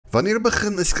Wanneer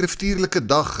begin 'n skriftuurlike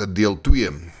dag, deel 2?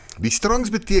 Die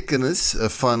betekenis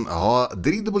van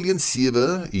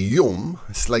H3117 Yôm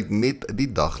sluit net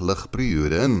die daglig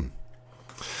priode in.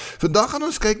 Vandag gaan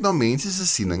ons kyk na mense se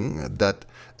siening dat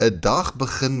 'n dag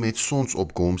begin met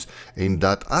sonsopkoms en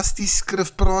dat as die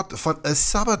skrif praat van 'n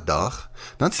Sabbatdag,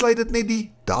 dan sluit dit net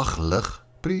die daglig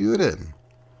priode in.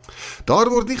 Daar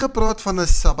word nie gepraat van 'n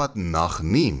Sabbatnag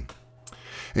nie.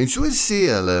 En so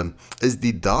sê hulle, is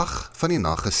die dag van die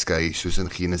nag geskei, soos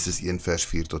in Genesis 1 vers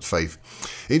 4 tot 5.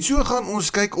 En so gaan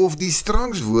ons kyk of die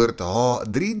woord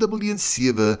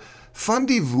H3117 van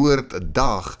die woord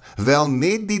dag wel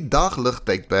net die daglig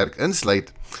tydperk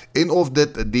insluit, en of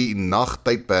dit die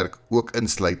nagtydperk ook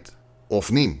insluit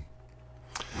of nie.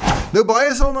 Nou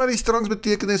baie sal na die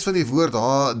betekenis van die woord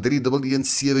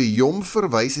H3117 Yôm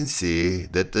verwys en sê,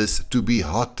 dit is to be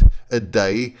hot, a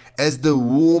day as the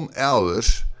warm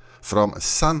hours from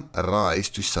sunrise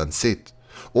to sunset,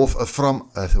 of from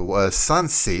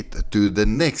sunset to the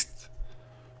next.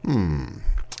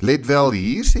 Let wel,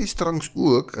 hier sê Strangs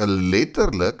ook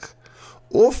letterlik,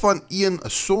 of van een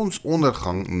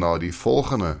sonsondergang na die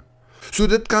volgende. So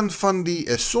dit kan van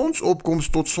die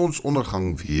sonsopkomst tot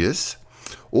sonsondergang wees,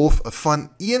 of van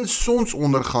een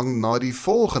sonsondergang na die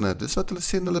volgende. Dis wat hulle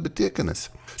sê in hulle betekenis.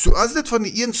 So as dit van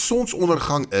die een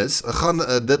sonsondergang is, gaan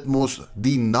dit mos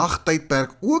die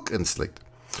nagtydperk ook insluit.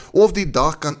 Of die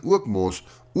dag kan ook mos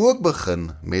ook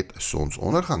begin met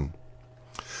sonsondergang.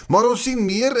 Maar ons sien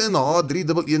meer in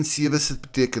H3117 se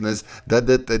betekenis dat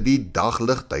dit die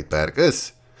daglig tydperk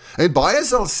is. En baie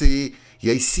sal sê,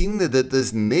 jy sien dit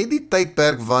is net die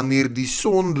tydperk wanneer die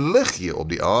son lig gee op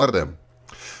die aarde.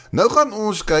 Nou gaan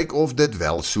ons kyk of dit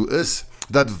wel so is,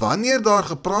 dat wanneer daar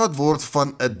gepraat word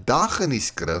van 'n dag in die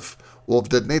skrif, of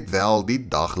dit net wel die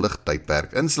daglig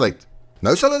tydperk insluit.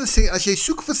 Nou sal hulle sê, as jy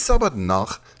soek vir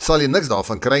Sabbatnag, sal jy niks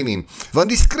daarvan kry nie, want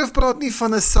die skrif praat nie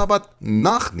van 'n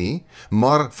Sabbatnag nie,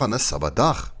 maar van 'n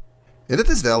Sabbatdag. En dit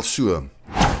is wel so.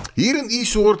 Hier in die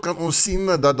soort kan ons sien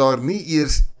dat daar nie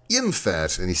eers een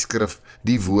vers in die skrif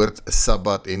die woord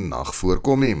Sabbat en nag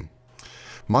voorkom nie.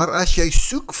 Maar as jy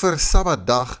soek vir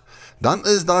Sabbatdag, dan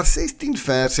is daar 16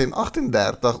 verse en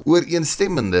 38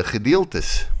 ooreenstemmende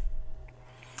gedeeltes.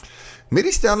 Met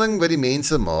die stelling wat die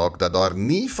mense maak dat daar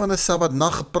nie van 'n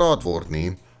Sabbatnag gepraat word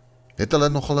nie, het hulle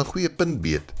nogal 'n goeie punt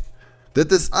beet.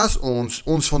 Dit is as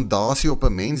ons fondasie op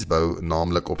 'n mens bou,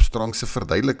 naamlik op Strangs se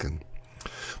verduideliking.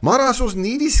 Maar as ons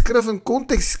nie die skrif in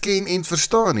konteks ken en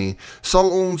verstaan nie, sal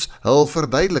ons hul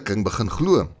verduideliking begin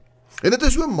glo. En dit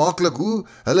is so maklik hoe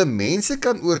hulle mense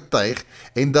kan oortuig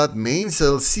en dat mense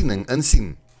hul siening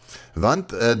insien. Want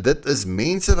dit is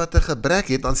mense wat 'n gebrek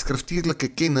het aan skriftuurlike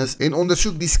kennis en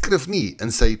ondersoek die skrif nie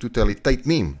in sy totaliteit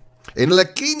nie. En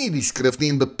hulle ken nie die skrif nie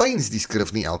en bepeins die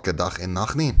skrif nie elke dag en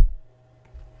nag nie.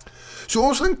 So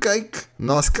ons gaan kyk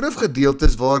na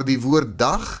skrifgedeeltes waar die woord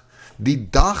dag, die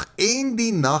dag en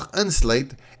die nag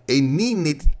insluit en nie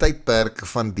net die tydperk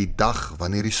van die dag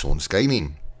wanneer die son skyn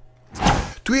nie.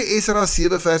 2 Esra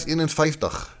 7 vers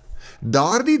 51.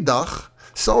 Daardie dag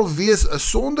sal wees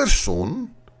sonder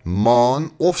son,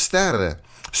 maan of sterre,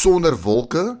 sonder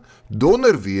wolke,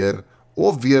 donderweer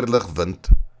of weerlig wind,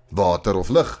 water of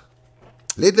lig.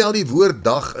 Let wel, die woord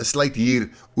dag sluit hier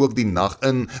ook die nag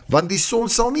in, want die son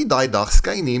sal nie daai dag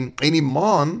skyn nie en die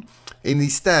maan en die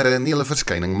sterre nie hulle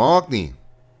verskyning maak nie.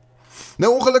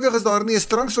 Nou ongelukkig is daar nie 'n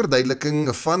Strangs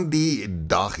verduideliking van die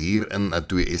dag hier in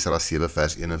 2 Esra 7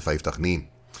 vers 51 nie.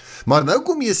 Maar nou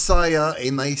kom Jesaja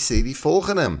en hy sê die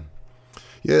volgende.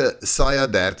 Jesaja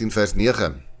 13 vers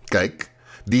 9. Kyk,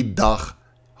 die dag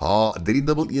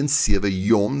H3117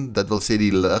 Yôm, dit wil sê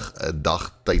die lig, 'n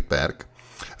dagtydperk,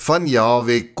 van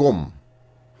Jahwe kom.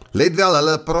 Let wel,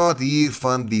 hulle praat hier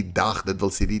van die dag, dit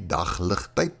wil sê die daglig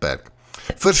tydperk.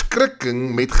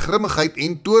 Verskrikking met grimmigheid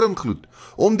en toorngloed,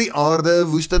 om die aarde 'n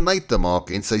woestyny te maak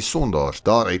en sy sondaars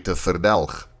daaruit te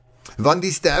verdelg. Want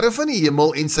die sterre van die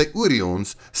hemel en sy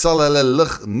Orions sal hulle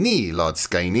lig nie laat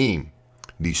skyn nie.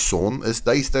 Die son is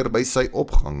duister by sy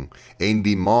opgang en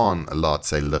die maan laat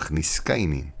sy lig nie skyn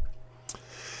nie.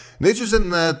 Net soos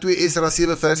in 2 Esra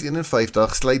 7 vers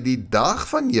 51 sluit die dag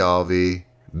van Jahwe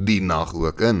die nag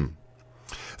ook in.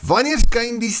 Wanneer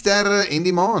skyn die sterre en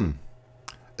die maan?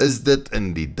 Is dit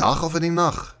in die dag of in die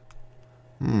nag?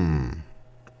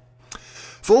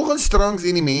 Volgens Strangs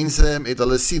en die mense met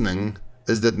hulle siening,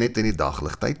 is dit net in die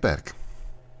daglig tydperk.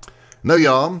 Nou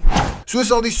ja, so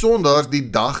sal die sondaars die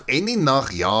dag en die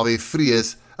nag Jahwe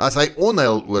vrees as hy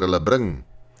onheil oor hulle bring.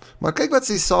 Maar kyk wat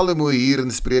sê Salomo hier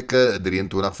in Spreuke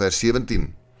 23 vers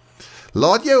 17.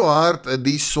 Laat jou hart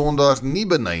die sondaars nie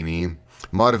beny nie,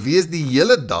 maar wees die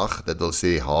hele dag, dit wil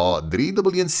sê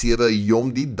H3117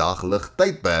 Yôm die daglig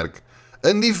tydperk,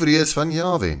 in die vrees van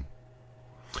Jahwe.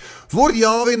 Word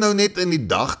Jahwe nou net in die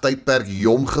dagtydperk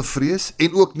Yôm gevrees,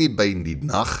 en ook nie by die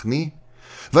nag nie?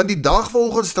 Want die dag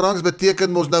volgens strangs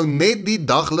beteken mos nou net die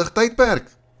daglig tydperk.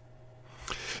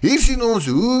 Hier sien ons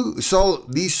hoe sal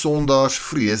die sondaars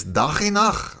vrees dag en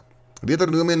nag.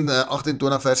 Deuteronomium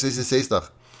 28 vers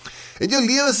 66. En jou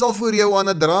lewe sal voor jou aan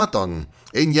 'n draad hang,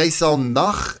 en jy sal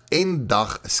nag en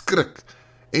dag skrik,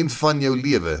 en van jou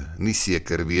lewe nie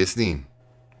seker wees nie.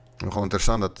 Nogal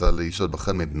interessant dat hulle hier so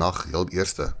begin met nag heel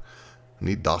eerste.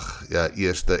 Nie dag, ja,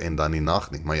 eerste en dan die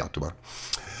nag nie, maar ja, toe maar.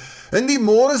 In die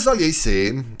môre sal jy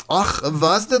sê, ag,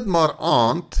 was dit maar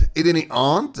aand, en in die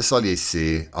aand sal jy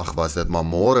sê, ag, was dit maar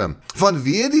môre.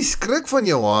 Vanweë die skrik van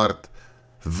jou hart,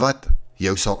 wat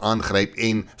jou sal aangryp,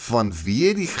 en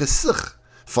vanweë die gesig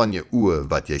van jou oë,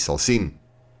 wat jy sal sien.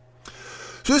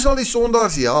 So sal die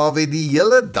sondaars Jahwe die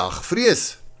hele dag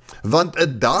vrees, want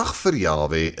 'n dag vir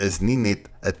Jahwe is nie net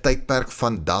 'n tydperk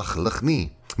van daglig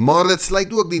nie, maar dit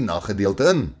sluit ook die naggedeelte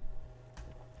in.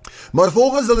 Maar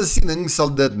volgens hulle siening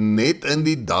sal dit net in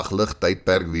die daglig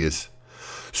tydperk wees.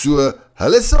 So,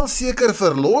 hulle sal seker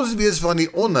verlos wees van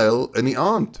die onheil in die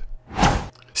aand.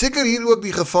 Seker hier ook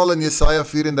die geval in Jesaja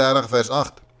 34 vers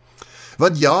 8.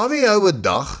 Want Jahwe hou 'n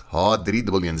dag,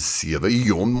 H3117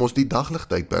 Yôm mos die daglig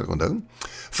tydperk onthou,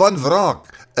 van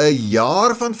wraak, 'n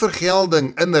jaar van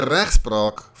vergelding in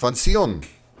regspraak van Sion.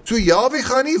 So Jahwe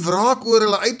gaan nie wraak oor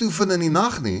hulle uitoefen in die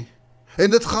nag nie, en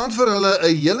dit gaan vir hulle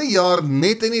 'n hele jaar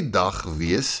net in die dag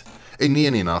wees, en nie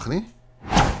in die nag nie.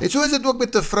 En so is dit ook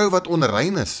met 'n vrou wat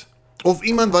onrein is, of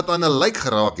iemand wat aan 'n lijk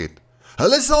geraak het.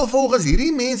 Hulle sal volgens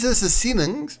hierdie mense se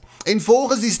sienings, en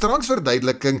volgens die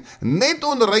strangsverduideliking, net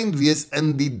onrein wees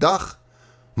in die dag.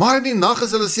 Maar in die nag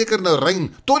is hulle seker nou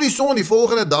rein, tot die son die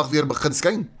volgende dag weer begin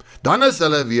skyn. Dan is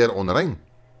hulle weer onrein.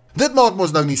 Dit maak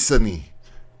mos nou nie sin nie.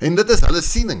 En dit is hulle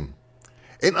siening.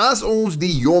 En as ons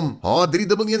die Yôm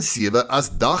H3117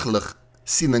 as daglig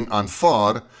siening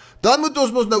aanvaar, dan moet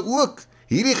ons mos nou ook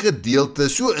hierdie gedeelte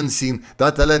so insien,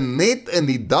 dat hulle net in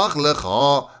die daglig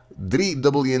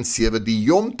H3117, die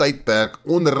Yôm tydperk,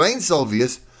 onrein sal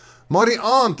wees, maar die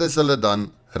aand is hulle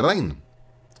dan rein.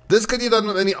 Dis kan jy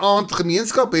dan in die aand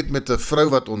gemeenskap het met 'n vrou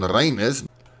wat onrein is,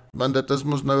 want dit is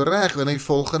mos nou reg, en die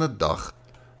volgende dag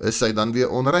is sy dan weer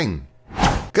onrein.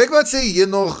 Kyk wat sê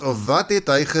Henog, wat het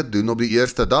hy gedoen op die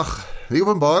eerste dag? Die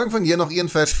Openbaring van Henog 1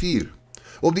 vers 4.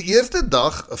 Op die eerste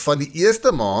dag van die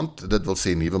eerste maand, dit wil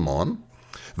sê nuwe maan,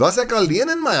 was ek alleen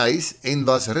in my huis en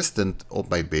was rustend op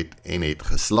my bed en het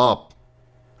geslaap.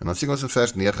 En dan sien ons in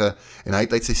vers 9, en hy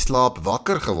het uit sy slaap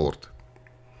wakker geword.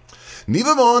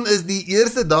 Nuwe maan is die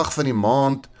eerste dag van die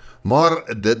maand,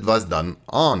 maar dit was dan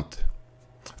aand.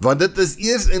 Want dit is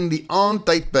eers in die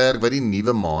aandtydperk wat die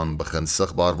nuwe maan begin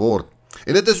sigbaar word.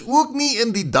 En dit is ook nie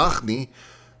in die dag nie,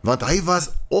 want hy was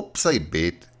op sy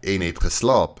bed en het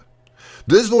geslaap.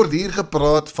 Dus word hier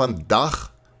gepraat van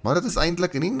dag, maar dit is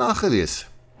eintlik in die nag gewees.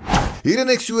 Hier in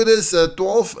Exodus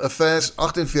 12 vers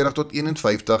 48 tot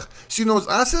 51 sien ons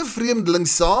as 'n vreemdeling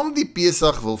saam die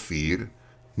Pesach wil vier,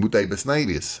 moet hy besny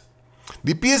wees.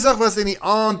 Die Pesach was in die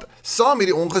aand saam met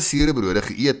die ongesuurde brode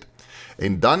geëet,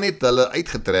 en dan het hulle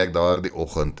uitgetrek daar die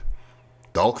oggend,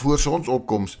 dalk voor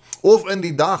sonsopkoms, of in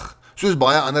die dag, soos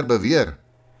baie ander beweer.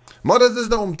 Maar dit is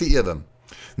nou om te ewe.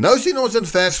 Nou sien ons in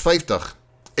vers 50,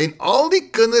 en al die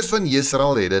kinders van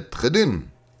Israel het dit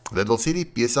gedoen. Dit wil sê die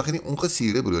Pesach en die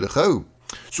ongesuurde brode gehou,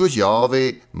 soos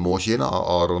Jahwe Moshe en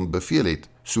Aaron beveel het,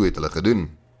 so het hulle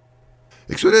gedoen.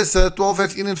 Exodus 12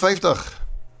 vers 51.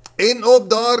 En op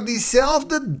daardie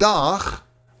selfde dag,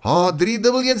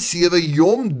 H3117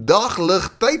 Yôm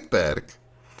daglig tydperk,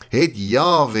 het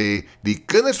Jahwe die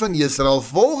kinders van Israel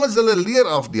volgens hulle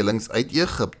leerafdelings uit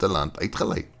Egipte land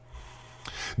uitgelei.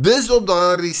 Dis op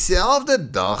daardie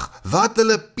selfde dag wat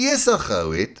hulle Pesach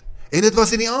gehou het, en dit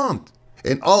was in die aand.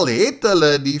 En al het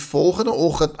hulle die volgende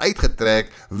oggend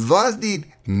uitgetrek, was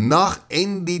die nag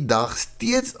en die dag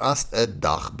steeds as 'n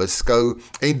dag beskou,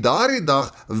 en daardie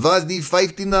dag was die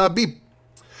 15de Abib,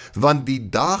 want die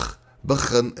dag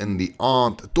begin in die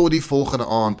aand tot die volgende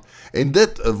aand, en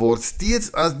dit word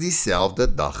steeds as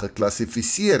dieselfde dag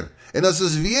geklassifiseer. En as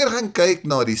ons weer gaan kyk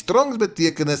na die Strongs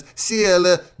betekenis, sê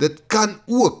hulle, dit kan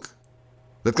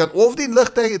of die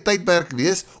ligtydperk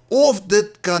wees, of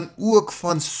dit kan ook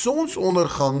van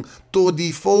sonsondergang tot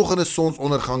die volgende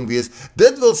sonsondergang wees.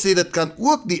 Dit wil sê, dit kan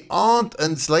ook die aand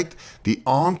insluit, die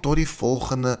aand tot die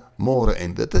volgende môre,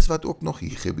 en dit is wat ook nog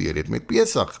hier gebeur het met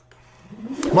Pesach.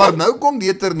 Maar nou kom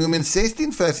Deuteronomium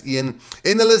 16 vers 1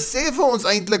 en hulle sê vir ons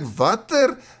eintlik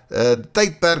watter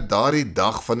tydperk daardie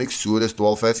dag van Eksodus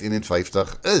 12 vers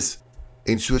 51 is.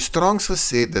 En so strangs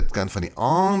gesê, dit kan van die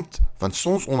aand van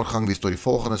sonsondergang wees tot die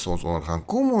volgende sonsondergang.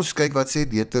 Kom ons kyk wat sê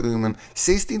Deuteronomium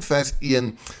 16 vers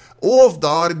 1, of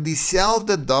daar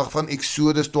dieselfde dag van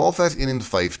Eksodus 12 vers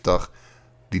 51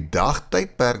 die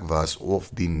dagtydperk was of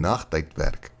die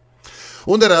nagtydperk.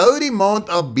 Onderhou die maand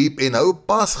Abib en hou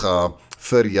Pasga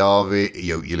vir Jahwe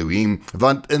jou Elohim,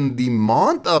 want in die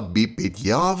maand Abib het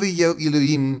Jahwe jou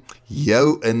Elohim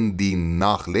jou in die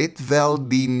nag, let wel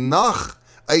die nag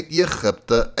uit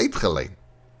Egipte uitgelei.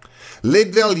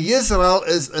 Let wel, Israel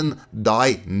is in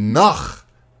daai nag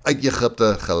uit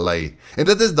Egipte gelei. En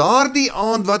dit is daardie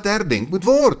aand wat herdenk moet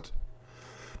word.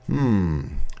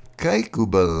 Kyk hoe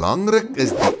belangrik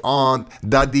is die aand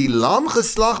dat die lam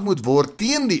geslag moet word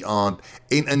teen die aand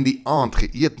en in die aand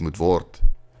geëet moet word.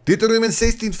 Deuteronomium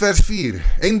 16 vers 4.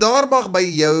 En daar mag by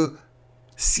jou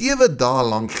 7 dae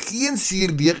lank geen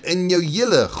suurdeeg in jou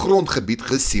hele grondgebied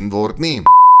gesien word nie.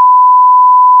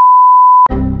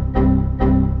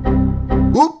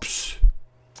 Oeps!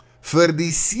 Vir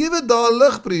die 7 dae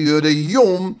ligperiode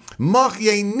Yom mag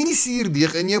jy nie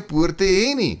suurdeeg in jou poorte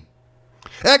hê nie.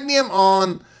 Ek neem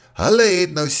aan, hulle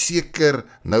het nou seker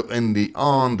nou in die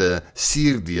aande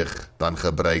suurdeeg dan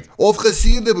gebruik of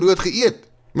gesuurde brood geëet.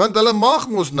 Want hulle mag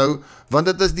mos nou, want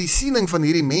dit is die siening van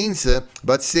hierdie mense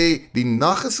wat sê die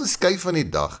nag is geskuif van die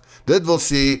dag. Dit wil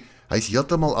sê hy's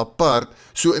heeltemal apart.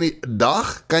 So in die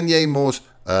dag kan jy mos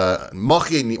mag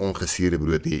jy nie ongesuurde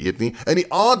brood eet nie. In die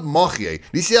aand mag jy.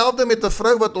 Dieselfde met 'n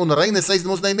vrou wat onrein is. Sy is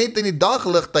mos nou net in die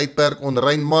dagligtydperk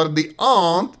onrein, maar die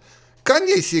aand kan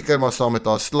jy seker maar saam met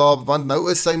haar slaap, want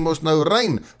nou is sy mos nou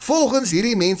rein, volgens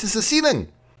hierdie mense se siening.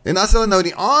 En as hulle nou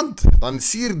die aand dan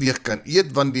suurdeeg kan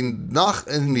eet, want die nag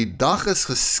in die dag is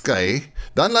geskei,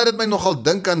 dan laat dit my nogal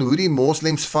dink aan hoe die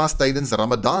moslems vas tydens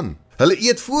Ramadan. Hulle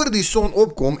eet voor die son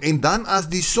opkom en dan as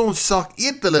die son sak,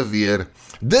 eet hulle weer.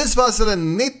 Dis was hulle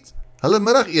net hulle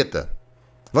middagete,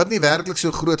 wat nie werklik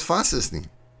so groot vas is nie.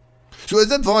 So is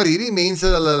dit waar hierdie mense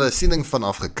hulle siening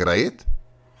vanaf gekry het?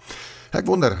 Ek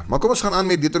wonder, maar kom ons gaan aan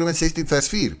met Deuteronomium 16 vers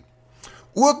 4.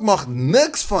 Ook mag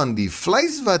niks van die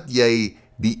vleis wat jy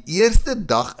die eerste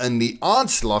dag in die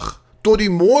aanslag tot die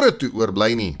môre toe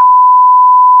oorbly nie.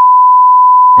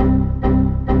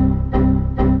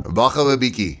 Wag gou 'n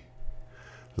bietjie.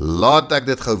 Laat ek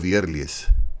dit gou weer lees.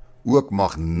 Ook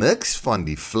mag niks van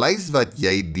die vleis wat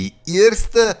jy die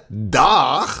eerste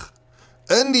dag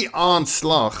in die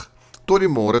aanslag tot die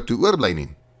môre toe oorbly nie.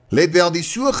 Let wel, die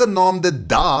sogenaamde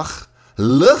dag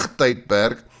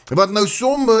ligtydperk wat nou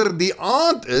sommer die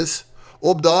aand is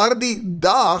op daardie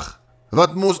dag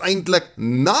wat mos eintlik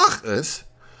nag is,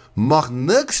 mag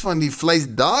niks van die vleis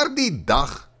daardie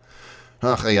dag,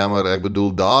 ag jammer, ek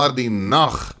bedoel daardie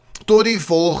nag tot die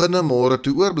volgende môre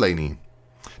toe oorbly nie.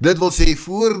 Dit wil sê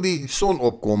voor die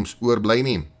sonopkoms oorbly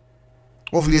nie.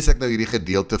 Of lees ek nou hierdie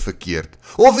gedeelte verkeerd?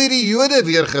 Of hierdie Jode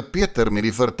weer gepeter met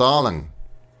die vertaling?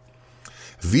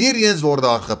 Weereens word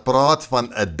daar gepraat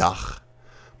van 'n dag,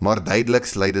 maar duidelik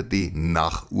sluit dit die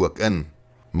nag ook in.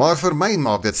 Maar vir my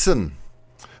maak dit sin,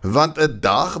 want 'n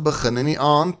dag begin in die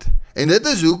aand, en dit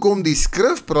is hoekom die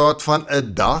skrif praat van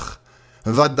 'n dag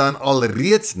wat dan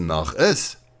alreeds nag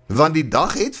is, want die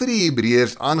dag het vir die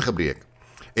Hebreërs aangebreek.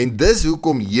 En dis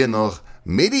hoekom Henog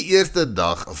met die eerste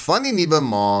dag van die nuwe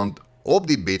maand op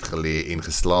die bed gelê en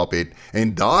geslaap het,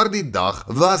 en daardie dag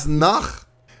was nag.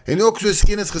 En ook soos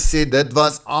Genesis gesê, dit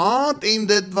was aand en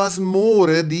dit was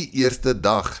môre die eerste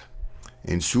dag.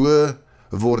 En so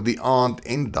word die aand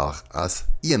en dag as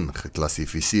een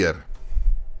geklassifiseer.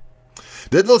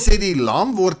 Dit wil sê die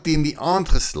lam word teen die aand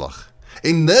geslag,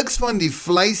 en niks van die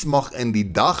vleis mag in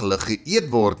die daglig geëet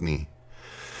word nie.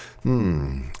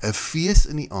 'n fees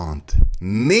in die aand,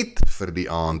 net vir die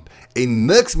aand, en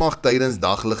niks mag tydens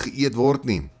daglig geëet word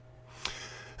nie.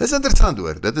 Dis interessant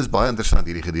hoor, dit is baie interessant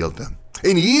hierdie gedeelte.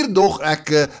 En hier dog ek,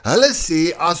 hulle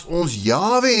sê as ons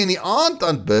Jahwe in die aand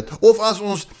aanbid, of as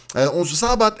ons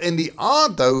Sabbat in die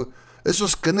aand hou, is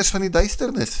ons kinders van die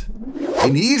duisternis.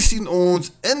 En hier sien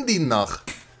ons in die nag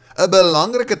 'n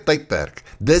belangrike tydperk.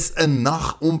 Dis 'n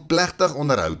nag om plegtig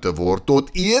onderhou te word tot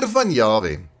eer van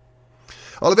Jahwe.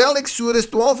 Alhoewel Eksodus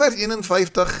 12 vers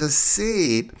 51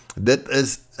 gesê het, dit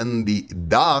is in die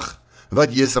dag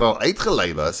wat Israel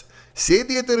uitgelei was, sê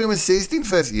Deuteronomium 16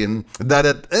 vers 1, dat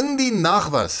dit in die nag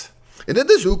was. En dit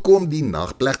is hoekom die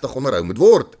nag plegtig onderhou moet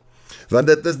word. Want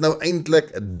dit is nou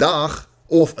eintlik dag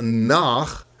of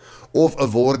nag, of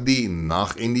word die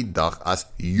nag en die dag as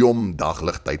Yom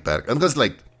daglig tydperk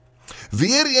ingesluit.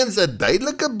 Weereens 'n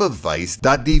duidelike bewys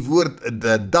dat die woord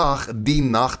dag die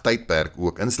nagtydperk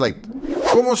ook insluit.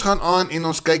 Kom ons gaan aan en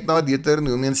ons kyk na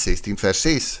Deuteronomium 16 vers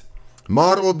 6.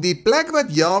 Maar op die plek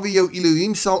wat Jahwe jou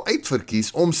Elohim sal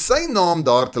uitverkies om sy naam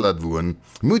daar te laat woon,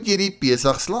 moet jy die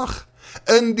Pesach slag,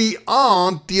 in die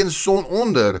aand teen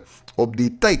sononder, op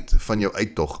die tyd van jou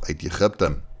uittog uit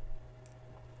Egipte.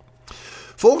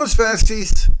 Volgens vers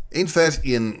 6 en vers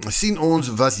 1 sien ons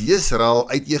was Israel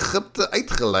uit Egipte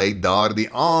uitgelei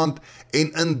daardie aand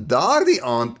en in daardie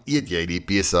aand eet jy die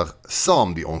Pesach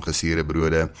saam die ongesuurde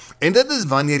brode. En dit is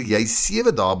wanneer jy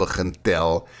 7 dae begin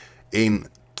tel en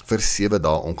vir 7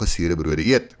 dae ongesuurde brode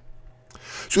eet.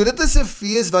 So dit is 'n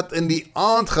fees wat in die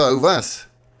aand gehou was.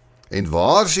 En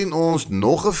waar sien ons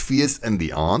nog 'n fees in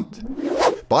die aand?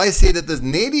 Baie sê dit is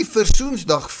net die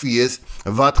Versoensdagfees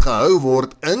wat gehou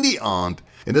word in die aand.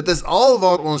 En dit is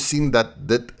alwaar ons sien dat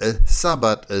dit 'n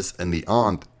Sabbat is in die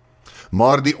aand.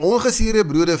 Maar die ongesuurde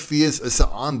brode fees is 'n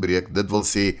aanbreek, dit wil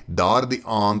sê daardie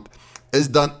aand is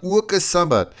dan ook 'n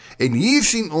Sabbat. En hier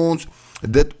sien ons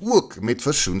dit ook met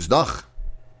Versoensdag.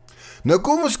 Nou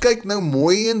kom ons kyk nou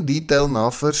mooi in detail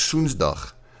na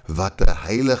Versoensdag, wat 'n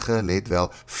heilige, let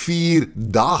wel, 4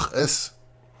 dag is.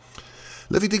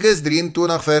 Levitikus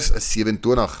 23 vers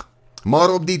 27. Maar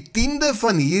op die 10de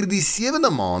van hierdie 7de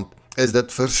maand is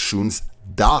dit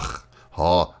Versoensdag,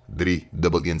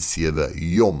 H3117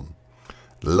 Yôm,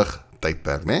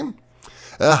 ligtydperk, né?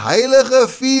 'n heilige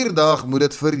 4 dag moet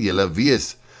dit vir julle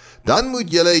wees. Dan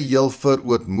moet julle heel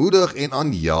verootmoedig en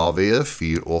aan Jahwe 'n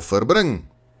vuuroffer bring.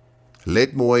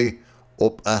 Let mooi,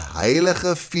 op 'n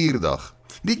heilige 4 dag.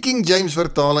 Die King James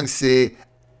vertaling sê,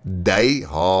 Day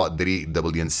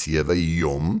H3117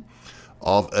 Yôm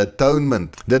of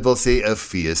Atonement. Dit wil sê 'n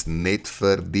fees net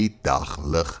vir die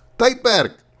daglig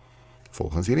tydperk.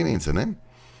 Volgens hierdie mense, né?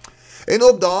 En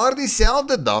op daardie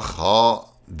selfde dag,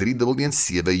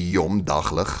 H3117 Yôm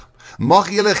daglig, mag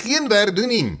julle geen werk doen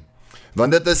nie,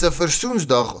 want dit is 'n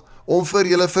versoensdag om vir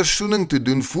julle versoening te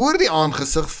doen voor die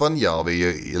aangesig van Jahwe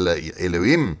julle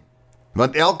Elohim.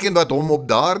 Want elkeen wat hom op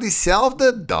daardie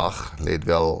selfde dag, let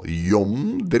wel,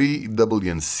 Yom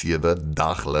 377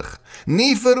 daglig,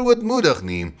 nie verootmoedig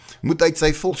nie, moet uit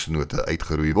sy volksgenote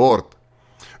uitgeroei word.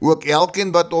 Ook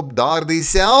elkeen wat op daardie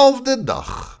selfde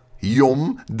dag,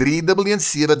 Yom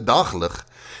 377 daglig,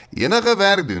 enige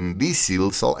werk doen, die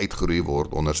siel sal uitgeroei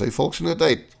word onder sy volksgenoot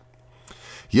uit.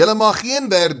 Julle mag geen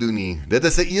werk doen nie, dit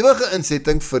is 'n ewige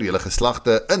insetting vir julle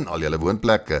geslagte in al julle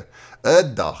woonplekke.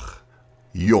 'n Dag,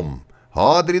 Yom,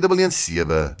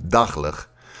 H3117 daglig.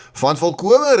 Van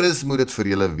volkome rus moet dit vir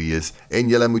julle wees en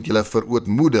julle moet julle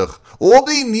verootmoedig op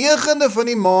die 9de van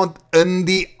die maand in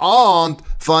die aand,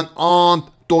 van aand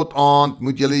tot aand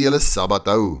moet julle julle Sabbat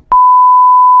hou.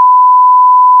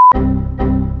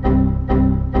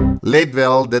 Let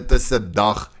wel, dit is 'n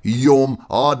dag, Yom,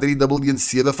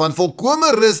 H3117 van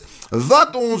volkome rus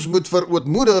wat ons moet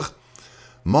verootmoedig,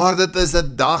 maar dit is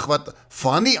 'n dag wat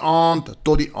van die aand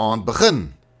tot die aand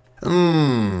begin.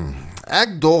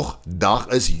 Ek dog, dag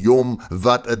is Yom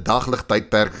wat 'n daglig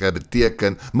tydperk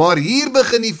beteken, maar hier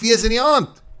begin die fees in die aand.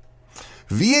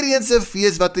 Weereens 'n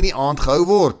fees wat in die aand gehou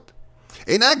word.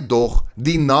 En ek dog,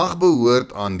 die nag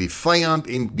behoort aan die vyand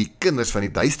en die kinders van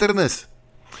die duisternis.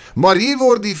 Maar hier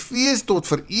word die fees tot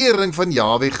verering van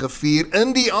Jahwe gevier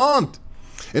in die aand.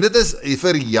 En dit is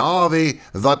vir Jahwe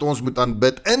wat ons moet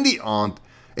aanbid in die aand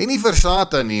en nie vir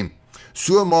Satan nie.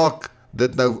 So maak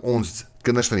dit nou ons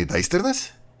kinders van die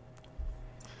duisternis?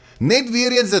 Net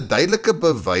weer eens 'n duidelike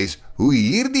bewys hoe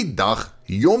hierdie dag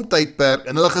Yom tydperk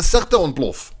in hulle gesigte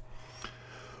ontplof.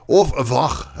 Of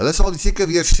wag, hulle sal seker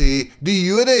weer sê, die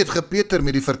Jode het gepeter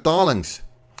met die vertalings.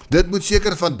 Dit moet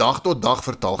seker van dag tot dag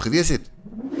vertaal gewees het.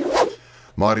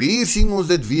 Maar hier sien ons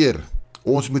dit weer.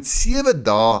 Ons moet 7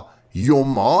 dae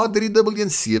Yom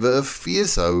H3117 'n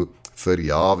fees hou vir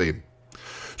Jahwe.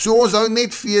 So ons hou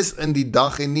net fees in die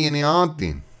dag en nie in die aand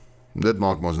nie. Dit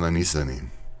maak ons nou nie sin nie.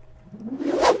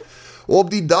 Op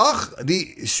die dag,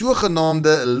 die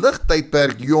sogenaamde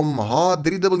ligtydperk Yom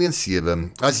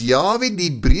H3117, as Jahwe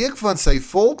die breek van sy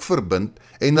volk verbind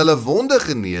en hulle wonde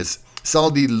genees,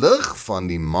 sal die lig van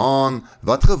die maan,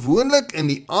 wat gewoonlik in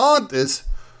die aand is,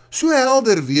 so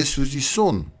helder wees soos die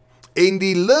son, en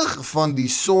die lig van die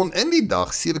son in die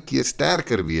dag 7 keer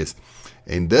sterker wees,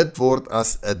 en dit word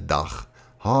as 'n dag,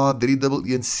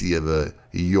 H3117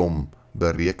 Yom,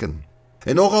 bereken.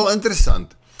 En nogal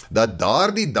interessant, dat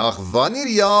daardie dag, wanneer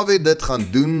Jahwe dit gaan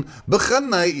doen,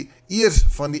 begin hy eers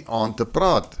van die aand te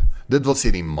praat. Dit wil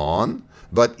sê die maan,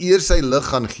 wat eers sy lig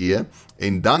gaan gee,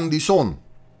 en dan die son.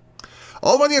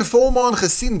 Al wanneer volmaan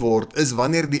gesien word, is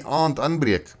wanneer die aand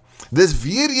aanbreek. Dis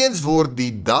weer eens word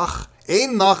die dag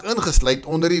en nag ingesluit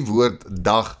onder die woord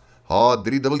dag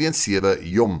H3117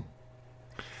 Yôm.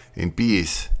 En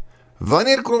PS,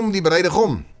 wanneer kom die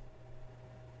bruidegom?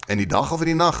 In die dag of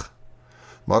in die nag?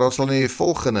 Maar ons sal in die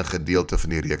volgende gedeelte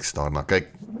van die reeks daarna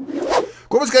kyk.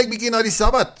 Kom ons kyk bietjie na die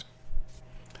Sabbat.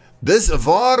 Dis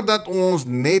waar dat ons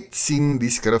net sien die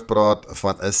skrif praat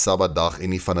van 'n Sabbatdag en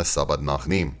nie van 'n Sabbatnag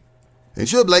nie. En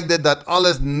so blyk dit dat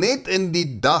alles net in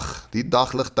die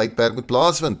daglig tydperk moet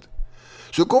plaasvind.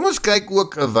 So kom ons kyk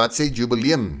ook wat sê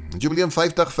Jubileum. Jubileum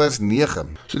 50 vers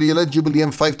 9. So die hele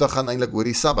Jubileum 50 gaan eintlik oor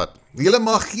die Sabbat. Julle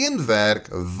mag geen werk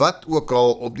wat ook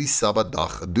al op die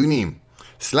Sabbatdag doen nie.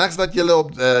 Slegs wat julle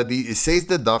op die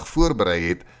 6de dag voorberei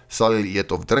het, sal julle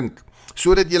eet of drink,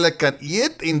 sodat julle kan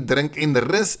eet en drink en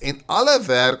rus en alle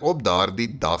werk op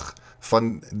daardie dag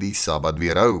van die Sabbat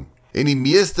weerhou. En die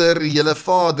meester julle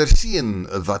vader seën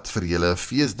wat vir julle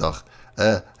feesdag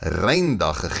 'n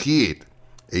reindag gegee het.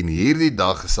 En hierdie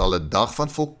dag sal 'n dag van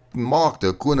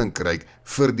volmaakte koninkryk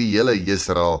vir die hele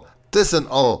Israel tussen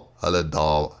al hulle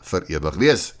dae vir ewig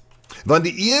wees. Want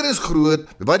die eer is groot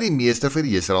wat die meester vir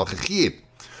Israel gegee het,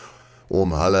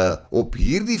 om hulle op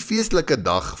hierdie feestelike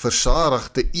dag versadig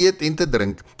te eet en te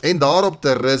drink en daarop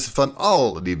te rus van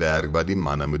al die werk wat die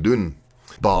manne moet doen,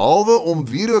 behalwe om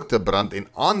wierook te brand en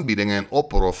aanbiedinge en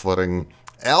opoffering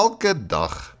elke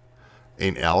dag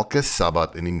en elke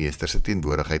Sabbat in die meester se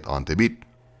teenwoordigheid aan te bied.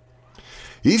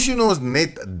 Hier sien ons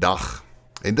net dag,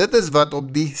 en dit is wat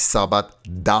op die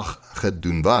Sabbatdag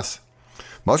gedoen was.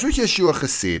 Maar soos Yeshua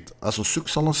gesê het, as ons soek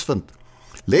sal ons vind.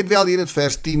 Let wel hier in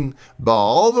vers 10,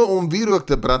 behalwe om wierook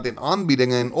te brand en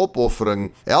aanbiedinge en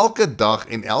opoffering elke dag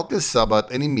en elke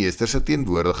Sabbat in die meester se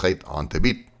teenwoordigheid aan te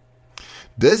bied.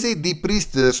 Dis het die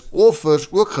priesters offers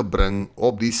ook gebring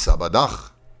op die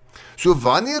Sabbatdag. So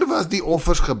wanneer was die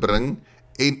offers gebring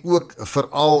en ook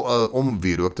veral om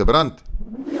wierook te brand?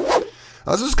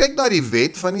 As ons kyk na die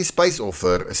wet van die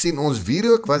spysoffer, sien ons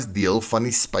wierook was deel van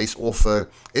die spysoffer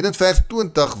en in vers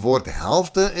 20 word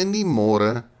helfte in die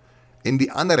môre en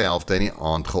die ander helfte in die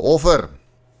aand geoffer.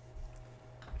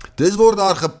 Dis word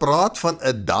daar gepraat van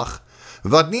 'n dag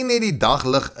wat nie net die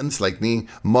daglig insluit nie,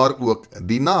 maar ook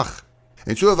die nag.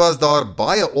 En so was daar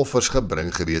baie offers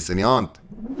gebring gewees in die aand.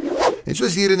 En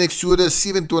soos hier in Eksodus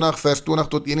 27 vers 20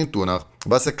 tot 21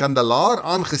 was 'n kandelaar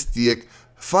aangesteek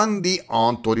van die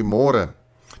aand tot die môre.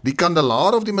 Die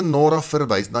kandelaar of die menorah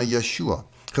verwys na Yeshua.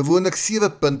 Gewoonlik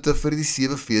 7 punte vir die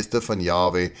 7 feeste van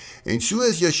Yahweh, en so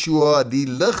is Yeshua die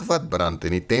lig wat brand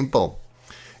in die tempel.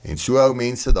 En so hou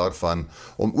mense daarvan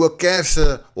om ook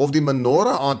kerse of die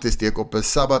menorah aan te steek op 'n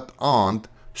Sabbat aand,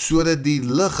 sodat die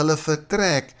lig hulle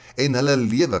vertrek en hulle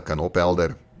lewe kan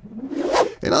ophelder.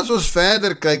 En as ons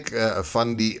verder kyk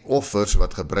van die offers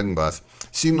wat gebring was,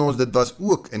 sien ons dit was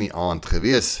ook in die aand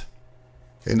gewees.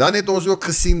 En dan het ons ook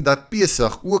gesien dat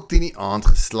Pesach ook teen die aand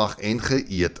geslag en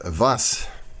geëet was.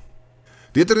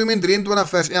 Deuteronomium 23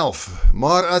 vers 11,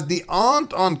 maar as die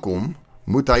aand aankom,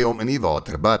 moet hy hom in die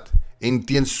water bad, en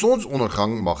teen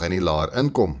sonsondergang mag hy in die laar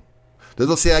inkom. Dit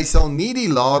wil sê hy sal nie die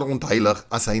laar ontheilig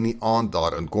as hy in die aand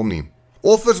daarin kom nie.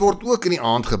 Offers word ook in die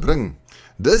aand gebring.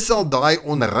 Dis sal daai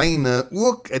onreine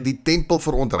ook die tempel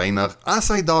verontreinig as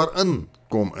hy daarin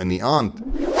kom in die aand.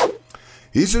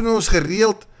 Hier sien ons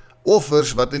gereeld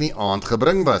offers wat in die aand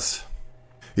gebring was.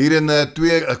 Hier in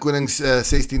 2 Konings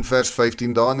 16 vers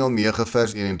 15, Daniel 9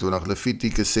 vers 21,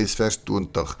 Levitikus 6 vers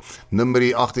 20,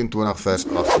 Numeri 28 vers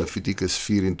 8, Levitikus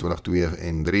 24 2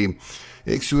 en 3,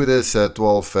 Eksodus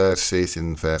 12 vers 6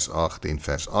 en vers 8 en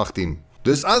vers 18.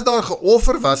 Dus as daar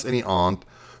geoffer was in die aand,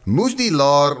 moes die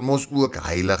laar mos ook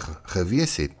heilig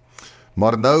gewees het.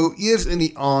 Maar nou eers in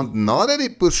die aand, nadat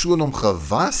die persoon hom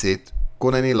gewas het,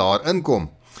 kon hy in die laar inkom.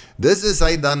 Dis is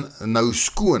hy dan nou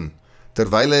skoon,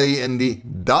 terwyl hy in die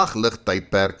daglig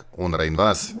tydperk onrein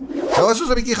was. Nou as ons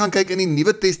 'n bietjie gaan kyk in die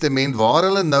Nuwe Testament, waar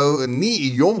hulle nou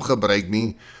nie Yom gebruik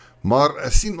nie,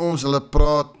 maar sien ons hulle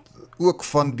praat ook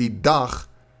van die dag,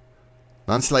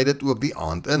 dan sluit dit ook die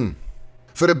aand in.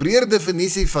 Vir 'n breër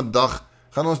definisie van dag,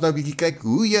 gaan ons nou 'n bietjie kyk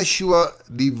hoe Yeshua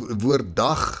die woord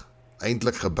dag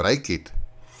eintlik gebruik het.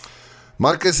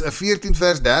 Markus 14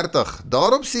 vers 30,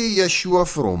 daarop sê Yeshua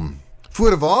vir hom,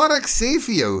 voorwaar ek sê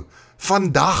vir jou,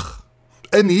 vandag,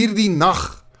 in hierdie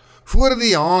nag, voor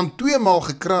die haan 2 maal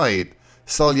gekraai het,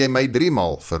 sal jy my 3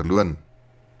 maal verloon.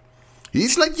 Hier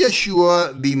sluit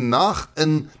Yeshua die nag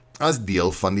in as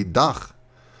deel van die dag,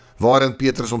 waarin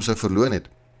Petrus hom sou verloon het.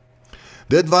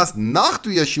 Dit was nag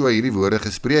toe Yeshua hierdie woorde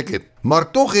gespreek het,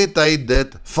 maar tog het hy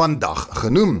dit vandag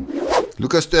genoem.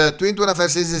 Lukas 22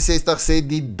 vers 66 sê,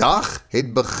 die dag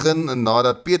het begin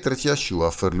nadat Petrus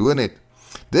Yeshua verloon het.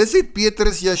 Dis het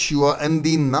Petrus Yeshua in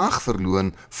die nag verloon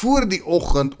voor die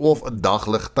oggend of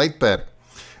daglig tydperk.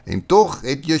 En tog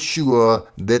het Yeshua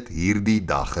dit hierdie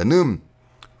dag genoem.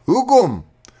 Hoekom?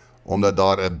 Omdat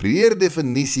daar 'n breër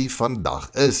definisie van dag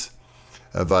is,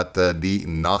 wat die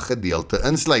naggedeelte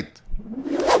insluit.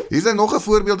 Hier is nog 'n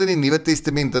voorbeeld in die Nuwe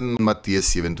Testament in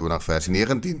Matteus 27 vers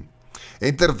 19.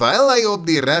 En terwyl hy op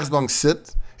die regsbank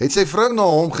sit, het sy vrou na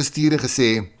hom gestuur en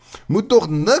gesê, moet tog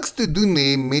niks te doen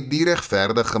hê met die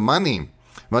regverdige man nie,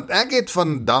 want ek het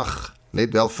vandag,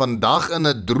 let wel, vandag in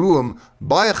 'n droom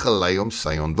baie gelei om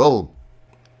sy ontwil.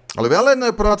 Alhoewel hy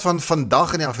nou praat van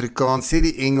vandag in die Afrikaans, sê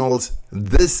die Engels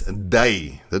this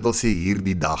day, dit wil sê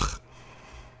hierdie dag.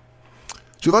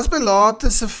 So was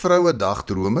Pilatus se vrou 'n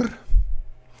dagdromer?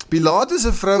 Pilatus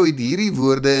se vrou het hierdie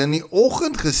woorde in die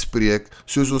oggend gespreek,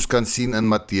 soos ons kan sien in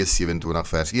Matteus 27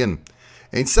 vers 1.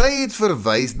 En sy het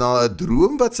verwys na 'n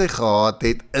droom wat sy gehad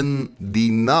het in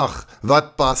die nag,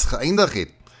 wat pas geëindig het.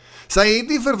 Sy het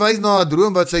nie verwys na 'n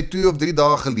droom wat sy 2 of 3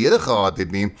 dae gelede gehad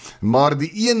het nie, maar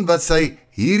die een wat sy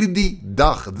hierdie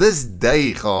dag, this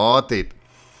day, gehad het.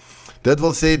 Dit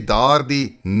wil sê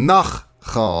daardie nag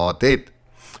gehad het.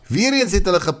 Weereens het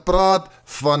hulle gepraat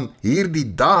van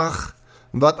hierdie dag,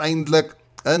 wat eintlik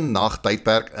 'n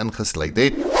nagtydperk ingesluit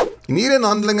het. En hier in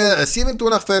Handelinge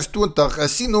 27 vers 20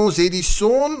 sien ons het die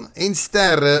son en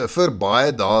sterre vir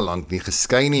baie dae lank nie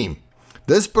geskyn nie.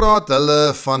 Dis praat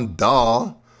hulle van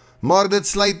dae, maar dit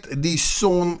sluit die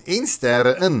son en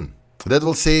sterre in. Dit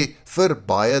wil sê vir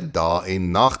baie dae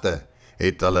en nagte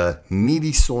het hulle nie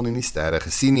die son en die sterre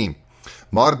gesien nie.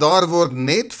 Maar daar word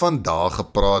net van dae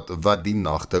gepraat wat die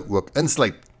nagte ook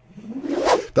insluit.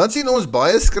 Dan sien ons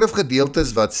baie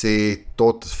skrifgedeeltes wat sê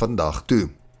tot vandag toe.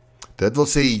 Dit wil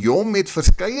sê Yom met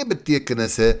verskeie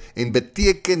betekenisse en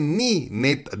beteken nie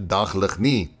net daglig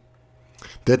nie.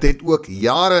 Dit het ook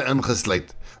jare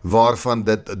ingesluit, waarvan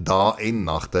dit dae en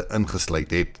nagte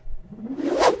ingesluit het.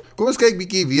 Kom ons kyk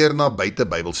bietjie weer na buite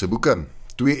Bybelse boeke.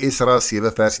 2 Esra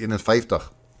 7 vers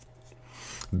 51.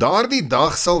 Daardie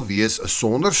dag sal wees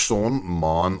sonder son,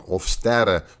 maan of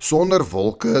sterre, sonder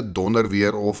wolke,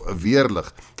 donderweer of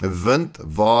weerlig, wind,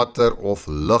 water of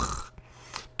lug,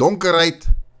 donkerheid,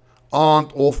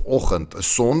 aand of oggend,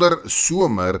 sonder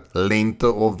somer,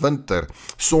 lente of winter,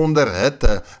 sonder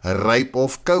hitte, ryp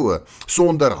of koue,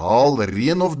 sonder haal,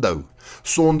 reën of dou,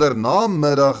 sonder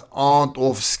namiddag, aand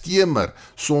of skemer,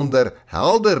 sonder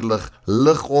helder lig,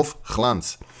 lig of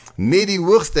glans. Net die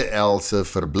hoogste El se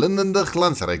verblindende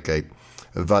glansrykheid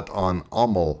wat aan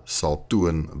almal sal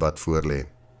toon wat voorlê.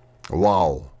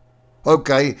 Wow. Ok,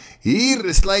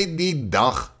 hier sluit die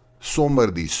dag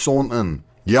sommer die son in.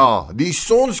 Ja, die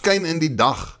son skyn in die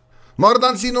dag, maar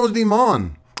dan sien ons die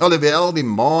maan, alhoewel die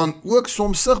maan ook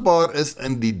soms sigbaar is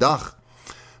in die dag.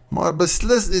 Maar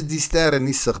beslis is die sterre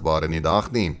nie sigbaar in die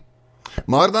dag nie.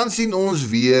 Maar dan sien ons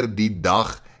weer die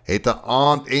dag het 'n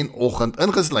aand en oggend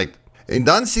ingesluit. En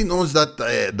dan sien ons dat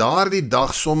daardie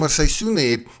dag sommer seisoene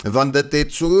het, want dit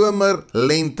het somer,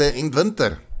 lente en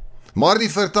winter. Maar die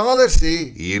vertaler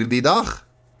sê hierdie dag.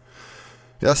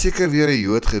 Ja, seker weer 'n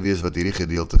Jood gewees wat hierdie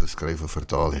gedeelte geskryf en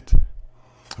vertaal het.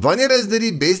 Wanneer is dit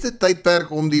die beste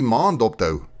tydperk om die maan dop te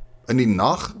hou? In die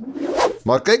nag?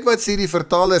 Maar kyk wat sê die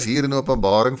vertalers hier in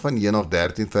Openbaring van Enoch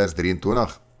 13 vers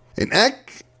 23. En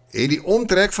ek het die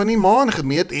omtrek van die maan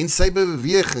gemeet en sy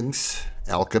bewegings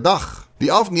elke dag.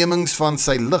 Die afnemings van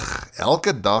sy lig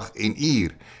elke dag en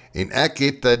uur. En ek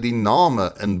het die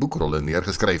name in boekrolle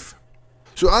neergeskryf.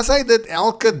 So as hy dit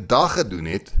elke dag gedoen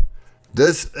het,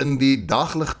 dis in die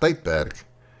daglig tydperk,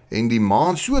 en die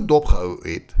maan so dopgehou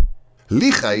het,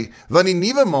 lieg hy, want die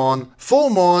nuwe maan,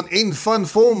 volmaan en van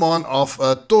volmaan af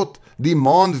tot die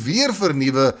maan weer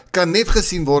vernuwe, kan net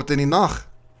gesien word in die nag.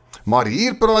 Maar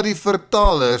hier praat die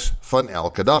vertalers van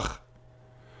elke dag.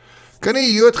 Kan nie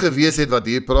 'n Jood gewees het wat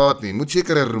hier praat nie, moet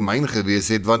seker 'n Romein gewees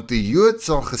het, want die Jood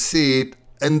sal gesê het,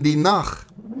 in die nag.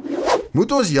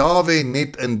 Moet ons Jahwe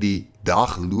net in die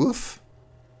dag loof,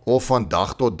 of van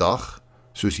dag tot dag,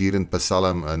 soos hier in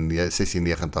Psalm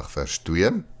 96 vers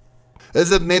 2? Is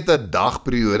dit net 'n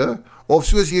dagperiode, of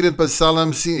soos hier in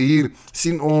Psalm hier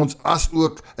sien ons, as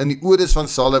ook in die odes van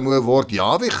Salomo word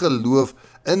Jahwe geloof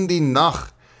in die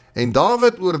nag, en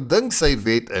Dawid oordink sy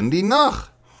wet in die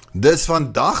nag. Dis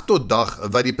van dag tot dag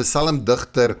wat die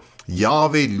psalmdigter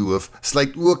Jahwe loof,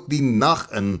 sluit ook die nag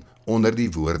in onder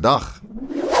die woord dag.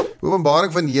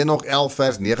 Openbaring van Enoch 11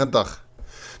 vers 90.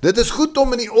 Dit is goed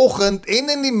om in die oggend en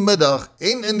in die middag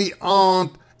en in die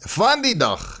aand van die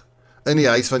dag in die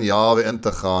huis van Jahwe in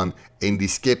te gaan en die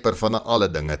skepper van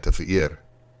alle dinge te vereer.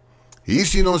 Hier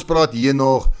sien ons praat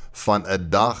Enoch van 'n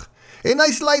dag en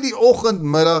hy sluit die oggend,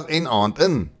 middag en aand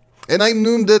in. En hy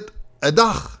noem dit 'n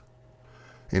dag.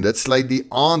 En dit sluit die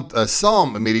aand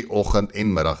saam met die oggend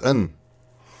en middag in.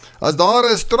 As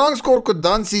daar 'n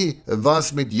strangskonkordansie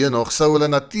was met Henog, sou hulle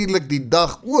natuurlik die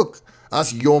dag ook as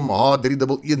Yom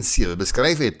H3117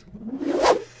 beskryf het.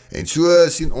 En so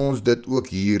sien ons dit ook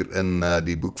hier in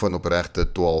die boek van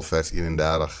Opregte 12 vers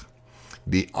 31.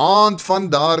 Die aand van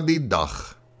daardie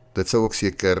dag, dit sou ook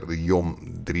seker Yom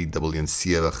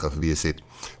 3117 gewees het,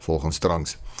 volgens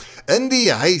Strangs. In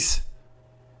die huis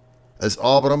is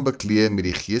Abraham bekleed met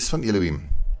die gees van Elohim.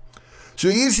 So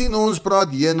hier sien ons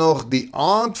praat Henog die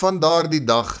aand van daardie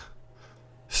dag,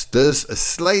 dus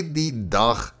sluit die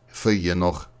dag vir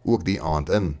Henog ook die aand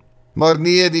in. Maar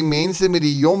nee, die mense met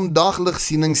die Yom daglig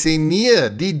siening sê nee,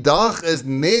 die dag is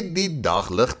net die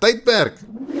daglig tydperk.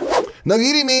 Nou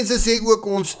hierdie mense sê ook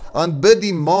ons aanbid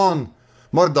die maan,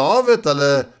 maar Dawid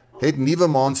hulle het nuwe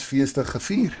maansfeeste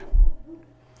gevier.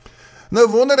 Nou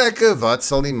wonder ek, wat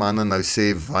sal die manne nou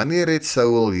sê, wanneer het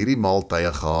Saul hierdie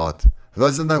maaltye gehad?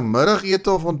 Was dit nou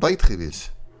middagete of ontbyt gewees?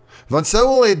 Want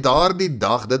Saul het daardie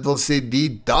dag, dit wil sê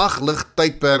die daglig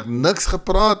tydperk, niks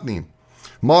gepraat nie.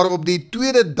 Maar op die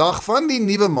tweede dag van die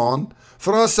nuwe maand,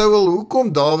 vra Saul,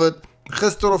 hoekom Dawid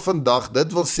gister of vandag,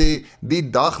 dit wil sê die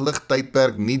daglig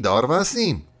tydperk nie daar was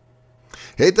nie?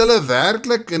 Het hulle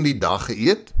werklik in die dag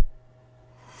geëet?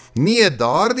 Nee,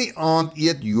 daardie aand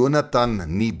eet Jonathan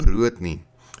nie brood nie.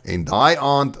 En daai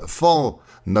aand val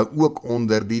nou ook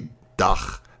onder die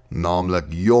dag, naamlik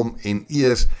Yom, en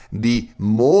eers die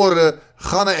môre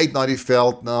gaan hy uit na die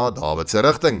veld na Dawid se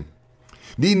rigting.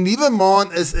 Die nuwe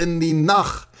maan is in die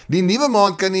nag. Die nuwe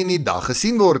maan kan nie in die dag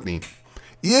gesien word nie.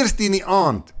 Eers in die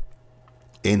aand.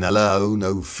 En hulle hou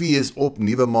nou fees op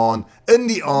nuwe maan in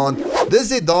die aand.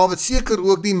 Dis het Dawid seker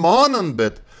ook die maan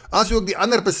aanbid, as ook die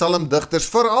ander psalmdigters,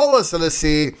 veral as hulle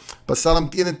sê, Psalm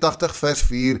 81 vers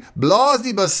 4, blaas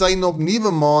die basuin op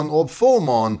nuwe maan, op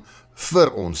volmaan,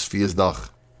 vir ons feesdag.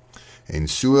 En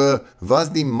so was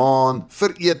die maan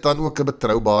vereet dan ook 'n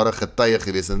betroubare getuie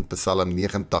gewees in Psalm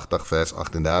 89 vers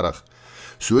 38.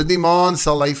 Soos die maan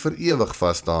sal hy vir ewig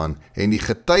vasstaan, en die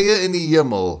getuie in die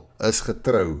hemel is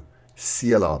getrou,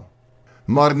 Sela.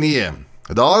 Maar nee,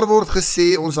 daar word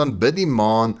gesê ons aanbid die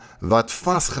maan wat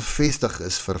vasgevestig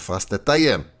is vir vaste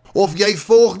tye. Of jy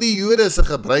volg die Jode se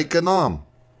gebruike naam.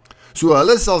 So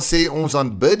hulle sal sê ons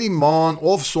aanbid die maan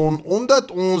of son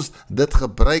omdat ons dit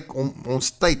gebruik om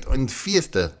ons tyd en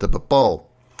feeste te bepaal.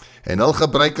 En hulle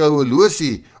gebruik 'n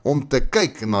horlosie om te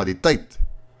kyk na die tyd.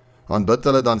 Aanbid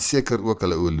hulle dan seker ook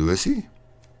hulle horlosie?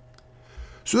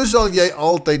 So sal jy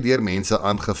altyd deur mense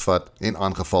aangevat en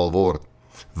aangeval word.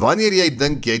 Wanneer jy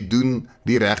dink jy doen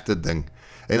die regte ding.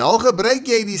 En al gebruik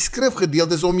jy die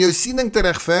skrifgedeeltes om jou siening te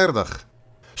regverdig.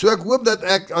 So ek hoop dat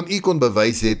ek aan u kon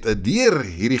bewys het deur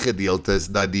hierdie gedeeltes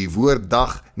dat die woord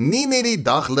dag nie net die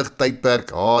daglig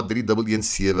tydperk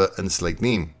H3117 insluit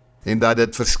nie. En dat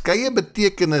dit verskeie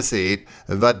betekenisse het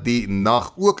wat die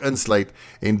nag ook insluit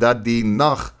en dat die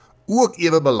nag ook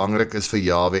ewe belangrik is vir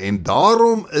Jahwe en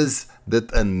daarom is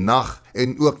dit 'n nag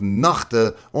en ook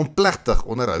nagte om plegtig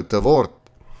onderhou te word.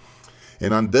 En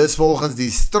dan dis volgens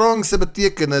die strangse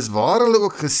betekenis waar hulle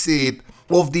ook gesê het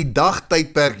of die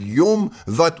dagtydperk Yom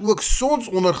wat ook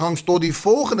sonsondergangs tot die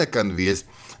volgende kan wees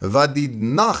wat die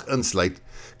nag insluit,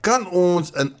 kan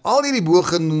ons in al hierdie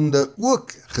bogenoemde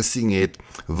ook gesien het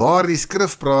waar die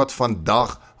skrif praat van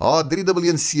dag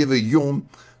H3117 Yom,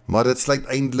 maar dit sluit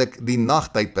eintlik die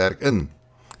nagtydperk in.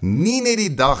 Nie net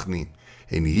die dag nie.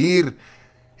 En hier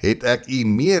het ek u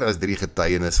meer as 3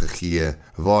 getuienis gegee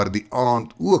waar die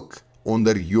aand ook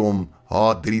onder Yom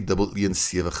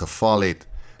H3117 geval het.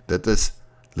 Dit is,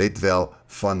 let wel,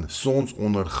 van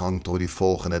sonsondergang tot die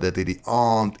volgende. Dit het die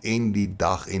aand en die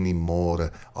dag en die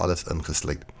môre alles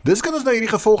ingesluit. Dis kan ons nou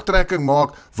hierdie gevolgtrekking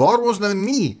maak waar ons nou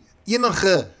nie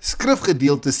enige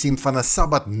skrifgedeelte sien van 'n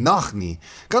Sabbatnag nie.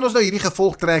 Kan ons nou hierdie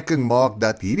gevolgtrekking maak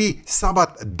dat hierdie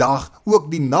Sabbatdag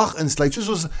ook die nag insluit, soos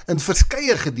ons in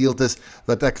verskeie gedeeltes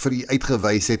wat ek vir u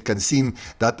uitgewys het kan sien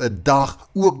dat 'n dag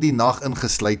ook die nag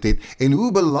ingesluit het en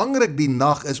hoe belangrik die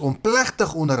nag is om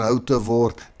plegtig onderhou te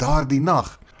word daardie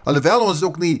nag. Alhoewel ons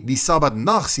ook nie die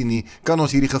Sabbatnag sien nie, kan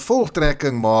ons hierdie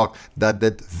gevolgtrekking maak dat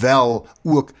dit wel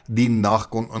ook die nag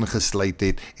kon ingesluit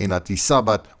het en dat die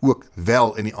Sabbat ook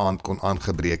wel in die aand kon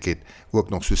aangebreek het, ook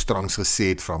nog so strangs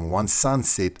gesê het, from one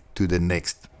sunset to the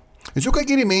next. En so kyk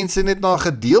hierdie mense net na 'n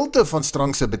gedeelte van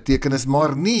strangse betekenis,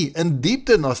 maar nie in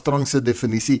diepte na strangse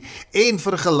definisie en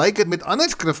vergelyk dit met ander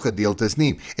skrifgedeeltes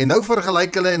nie. En nou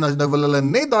vergelyk hulle en nou wil hulle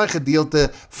net daai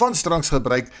gedeelte van strangs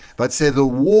gebruik wat sê the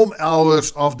warm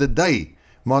hours of the day.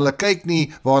 Maar hulle kyk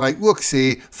nie waar hy ook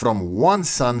sê from one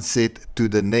sunset to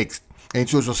the next. En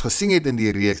soos ons gesien het in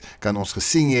die reeks, kan ons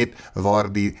gesien het waar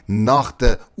die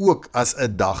nagte ook as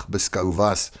 'n dag beskou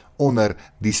was onder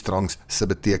die Strong's se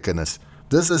betekenis.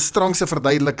 Dis 'n Strong's se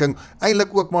verduideliking,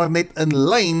 eintlik ook maar net in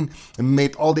lyn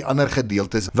met al die ander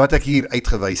gedeeltes wat ek hier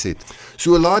uitgewys het.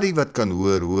 So laat die wat kan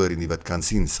hoor en die wat kan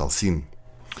sien, sal sien.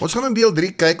 Ons gaan in deel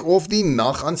 3 kyk of die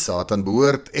nag aan Satan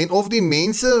behoort en of die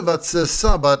mense wat se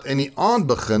Sabbat in die aand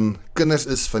begin, kinders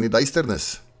is van die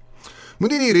duisternis.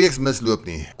 Moenie die reeks misloop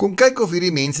nie. Kom kyk of hierdie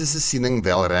mense se siening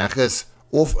wel reg is,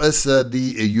 of is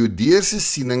die Judeëse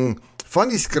siening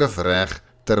van die skrif reg,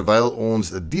 terwyl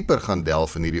ons dieper gaan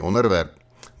delf in hierdie onderwerp.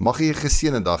 Mag jy 'n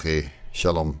geseënde dag hê.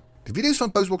 Shalom. Die video's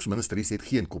van Postbox Ministries het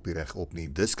geen kopiereg op nie,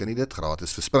 dus kan jy dit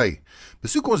gratis versprei.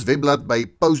 Besoek ons webblad by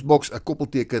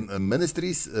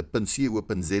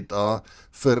postbox-ministries.co.za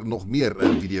vir nog meer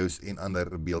video's en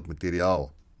ander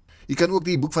beeldmateriaal. Jy kan ook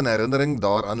die boek van herinnering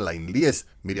daar aanlyn lees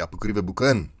met die apokriewe boeke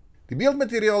in. Die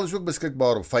beeldmateriaal is ook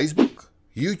beskikbaar op Facebook,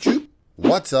 YouTube,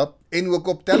 WhatsApp en ook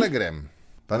op Telegram.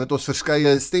 Dan het ons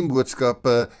verskeie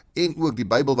stemboodskappe en ook die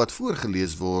Bybel wat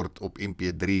voorgelees word op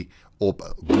MP3 op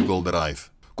Google Drive.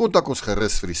 Kontak ons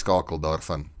gerus vir die skakel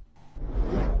daarvan.